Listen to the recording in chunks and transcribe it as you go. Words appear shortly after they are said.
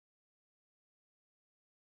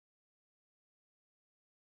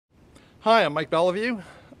Hi, I'm Mike Bellevue.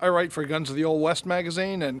 I write for Guns of the Old West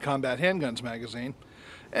magazine and Combat Handguns magazine.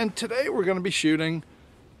 And today we're going to be shooting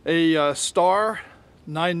a Star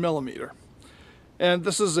 9mm. And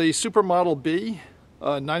this is a Supermodel B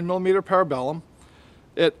 9mm Parabellum.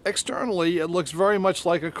 Externally, it looks very much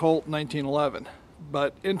like a Colt 1911,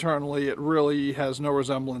 but internally it really has no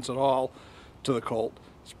resemblance at all to the Colt.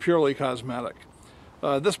 It's purely cosmetic.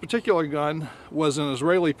 This particular gun was an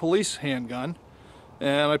Israeli police handgun,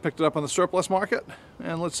 and I picked it up on the surplus market,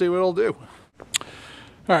 and let's see what it'll do.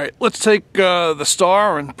 All right, let's take the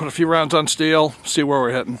Star and put a few rounds on steel, see where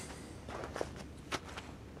we're hitting.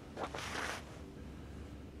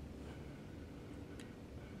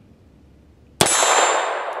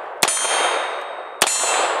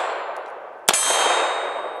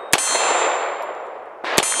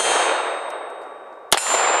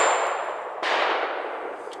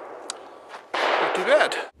 Not too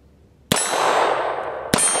bad.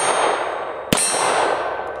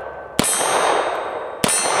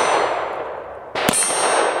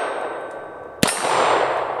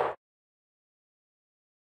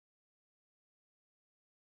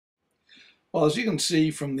 Well, as you can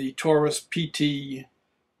see from the Taurus PT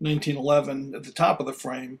 1911 at the top of the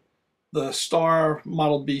frame, the Star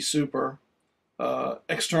Model B Super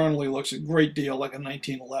externally looks a great deal like a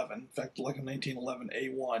 1911, in fact like a 1911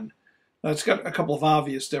 A1. It's got a couple of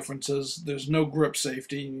obvious differences. There's no grip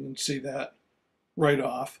safety, you can see that right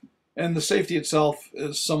off. And the safety itself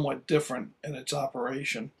is somewhat different in its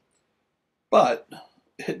operation. But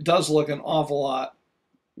it does look an awful lot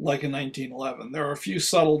like a 1911. There are a few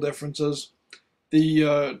subtle differences.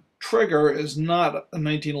 The trigger is not a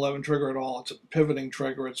 1911 trigger at all. It's a pivoting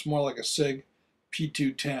trigger. It's more like a SIG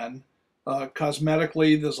P210.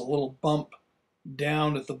 Cosmetically, there's a little bump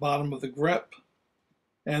down at the bottom of the grip.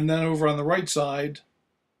 And then over on the right side,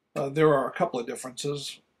 there are a couple of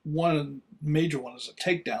differences. One major one is a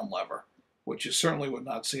takedown lever, which you certainly would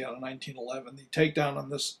not see on a 1911. The takedown on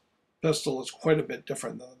this pistol is quite a bit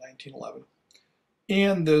different than the 1911.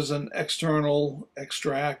 And there's an external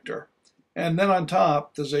extractor. And then on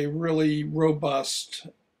top, there's a really robust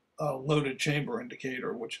loaded chamber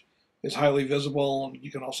indicator, which is highly visible, and you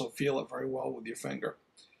can also feel it very well with your finger.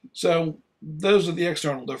 So those are the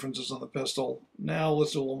external differences on the pistol. Now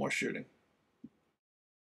let's do a little more shooting.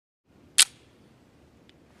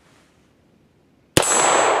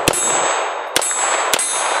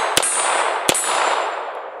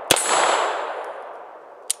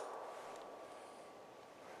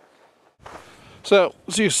 So,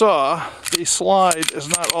 as you saw, the slide is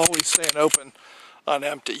not always staying open on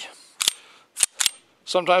empty.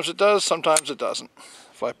 Sometimes it does, sometimes it doesn't.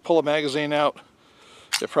 If I pull a magazine out,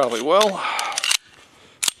 it probably will.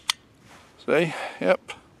 See?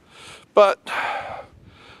 Yep. But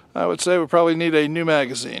I would say we probably need a new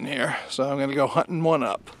magazine here, so I'm going to go hunting one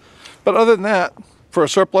up. But other than that, for a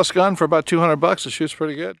surplus gun for about 200 bucks, it shoots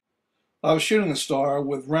pretty good. I was shooting the Star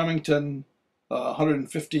with Remington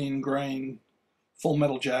 115 grain full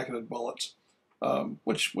metal jacketed bullets,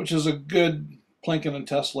 which is a good Plinken and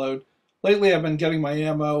test load. Lately I've been getting my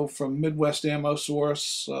ammo from Midwest Ammo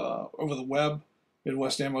Source over the web,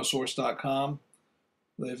 midwestammosource.com.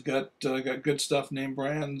 They've got good stuff, name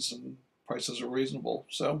brands, and prices are reasonable,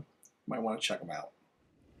 so you might want to check them out.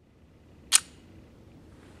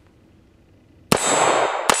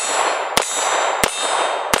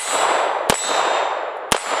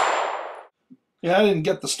 Yeah, I didn't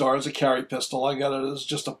get the Star as a carry pistol. I got it as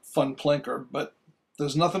just a fun plinker, but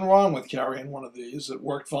there's nothing wrong with carrying one of these. It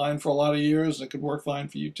worked fine for a lot of years, and it could work fine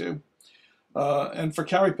for you too. And for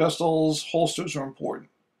carry pistols, holsters are important.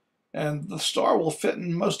 And the Star will fit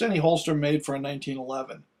in most any holster made for a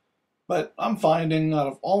 1911. But I'm finding out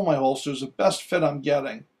of all my holsters, the best fit I'm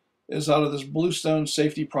getting is out of this Bluestone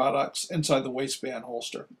Safety Products inside the waistband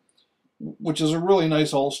holster, which is a really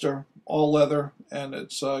nice holster, all leather, and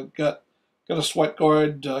it's got a sweat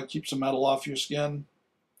guard, keeps the metal off your skin.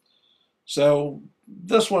 So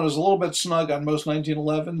this one is a little bit snug on most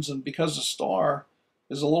 1911s, and because the Star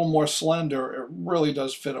is a little more slender, it really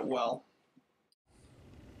does fit it well.